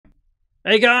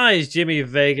Hey guys, Jimmy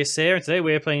Vegas here, and today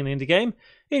we're playing an indie game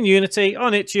in Unity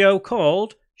on itch.io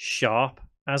called Sharp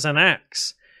as an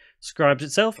Axe. Describes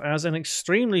itself as an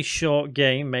extremely short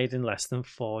game made in less than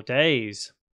 4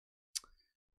 days.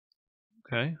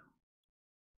 Okay.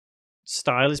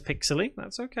 Style is pixely,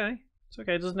 that's okay. It's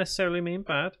okay, it doesn't necessarily mean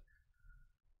bad.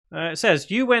 It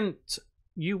says, you went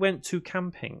to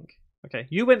camping. Okay,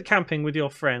 you went camping with your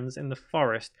friends in the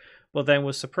forest, but then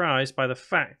was surprised by the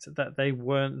fact that they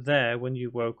weren't there when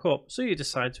you woke up, so you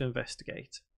decide to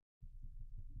investigate.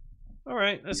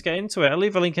 Alright, let's get into it. I'll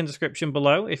leave a link in the description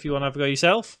below if you want to have a go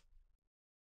yourself.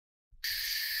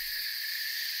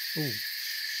 Ooh.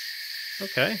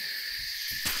 Okay.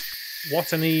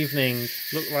 What an evening.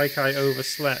 Looked like I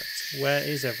overslept. Where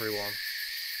is everyone?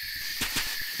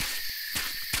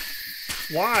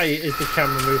 Why is the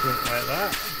camera movement like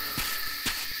that?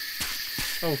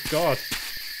 Oh god.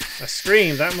 A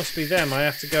scream, that must be them. I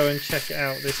have to go and check it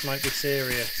out. This might be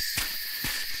serious.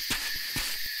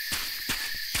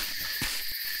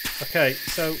 Okay,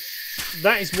 so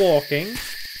that is walking.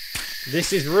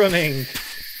 This is running.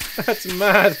 That's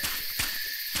mad.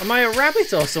 Am I a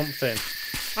rabbit or something?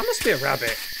 I must be a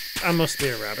rabbit. I must be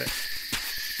a rabbit.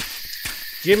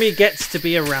 Jimmy gets to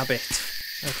be a rabbit.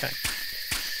 Okay.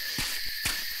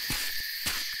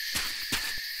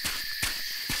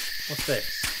 What's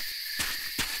this?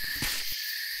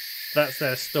 That's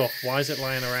their stuff. Why is it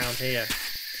lying around here?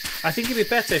 I think it'd be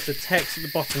better if the text at the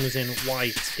bottom was in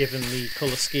white, given the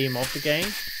colour scheme of the game.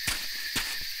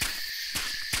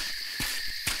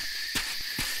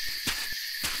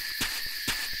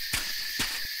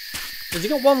 Has he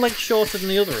got one leg shorter than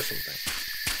the other or something?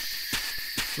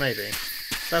 Maybe.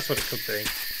 That's what it could be.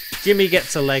 Jimmy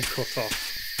gets a leg cut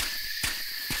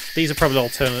off. These are probably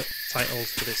alternate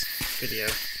titles for this video.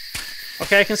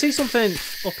 Okay, I can see something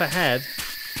up ahead.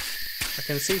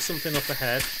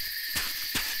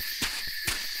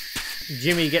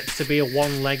 Jimmy gets to be a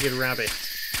one-legged rabbit.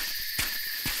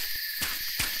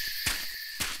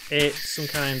 It's some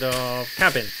kind of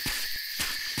cabin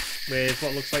with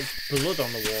what looks like blood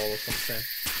on the wall or something.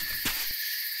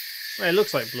 Well, it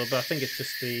looks like blood, but I think it's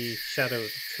just the shadow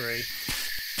of the tree.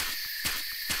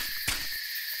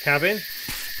 Cabin.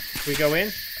 Can we go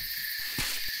in?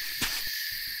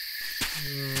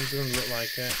 Doesn't look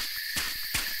like it.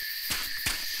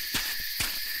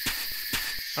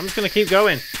 I'm just going to keep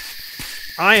going.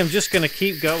 I am just going to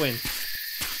keep going.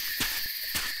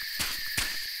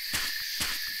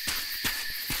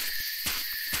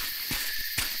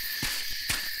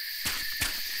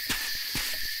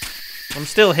 I'm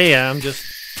still here, I'm just...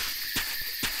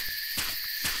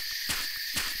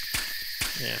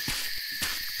 Yeah.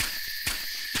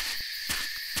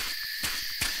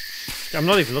 I'm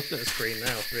not even looking at the screen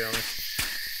now, to be honest.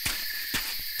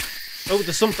 Oh,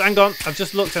 there's something. Hang on. I've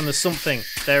just looked and there's something.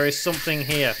 There is something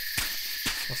here.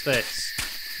 What's this?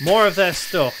 More of their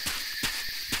stuff.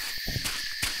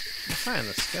 What's that in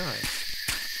the sky?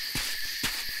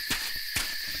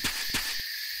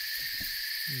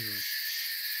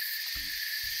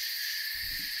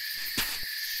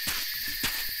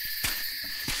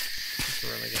 Let's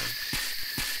run again.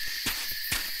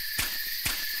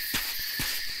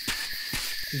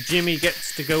 Jimmy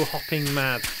gets to go hopping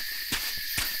mad.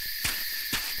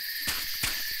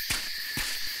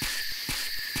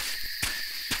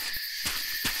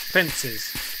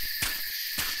 Fences.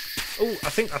 Oh, I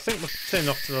think we're turning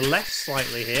off to the left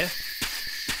slightly here.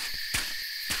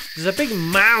 There's a big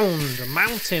mound, a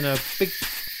mountain, a big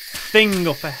thing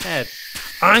up ahead.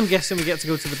 I'm guessing we get to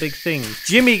go to the big thing.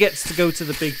 Jimmy gets to go to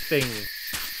the big thing.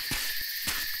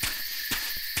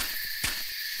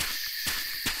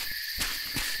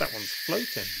 That one's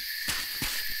floating.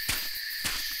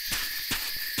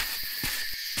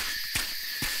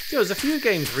 You know, there's a few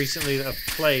games recently that I've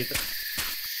played that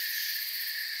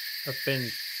have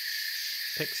been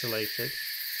pixelated.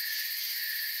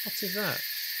 What is that?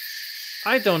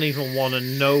 I don't even want to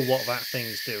know what that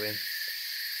thing's doing.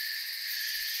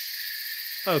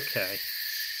 Okay.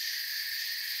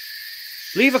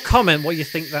 Leave a comment what you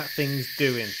think that thing's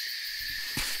doing.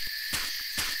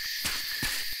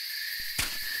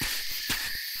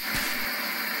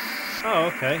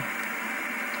 Oh, okay.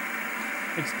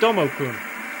 It's Domo-kun.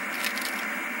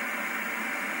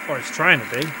 Or it's trying to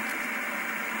be.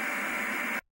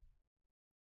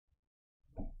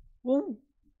 Well,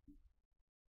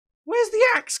 where's the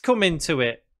axe come into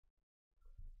it?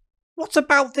 What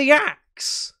about the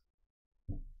axe?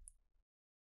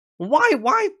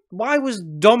 Why was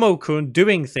Domo-kun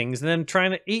doing things and then trying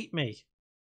to eat me?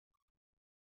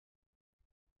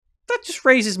 That just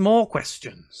raises more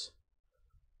questions.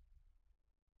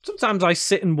 Sometimes I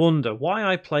sit and wonder why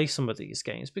I play some of these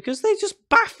games, because they just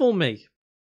baffle me.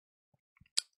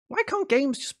 Why can't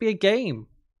games just be a game?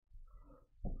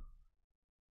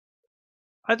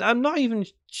 I'm not even...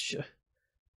 It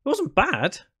wasn't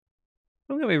bad.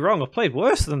 Don't get me wrong, I've played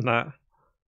worse than that.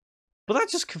 But that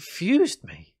just confused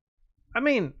me. I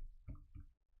mean...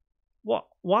 What?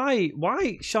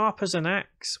 Why sharp as an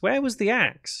axe? Where was the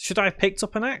axe? Should I have picked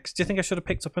up an axe? Do you think I should have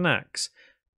picked up an axe?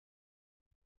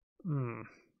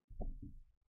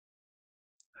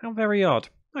 How very odd.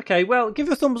 Okay, well, give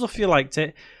it a thumbs up if you liked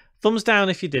it. Thumbs down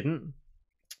if you didn't.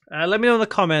 Let me know in the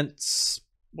comments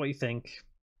what you think.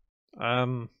 I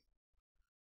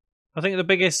think the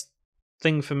biggest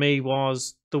thing for me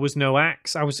was there was no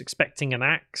axe. I was expecting an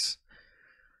axe.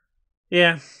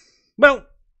 Yeah. Well,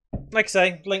 like I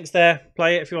say, link's there.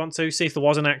 Play it if you want to. See if there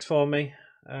was an axe for me.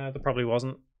 There probably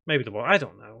wasn't. Maybe there was. I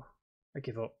don't know. I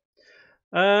give up.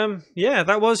 Yeah,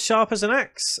 that was Sharp as an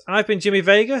Axe. I've been Jimmy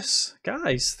Vegas.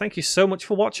 Guys, thank you so much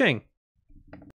for watching.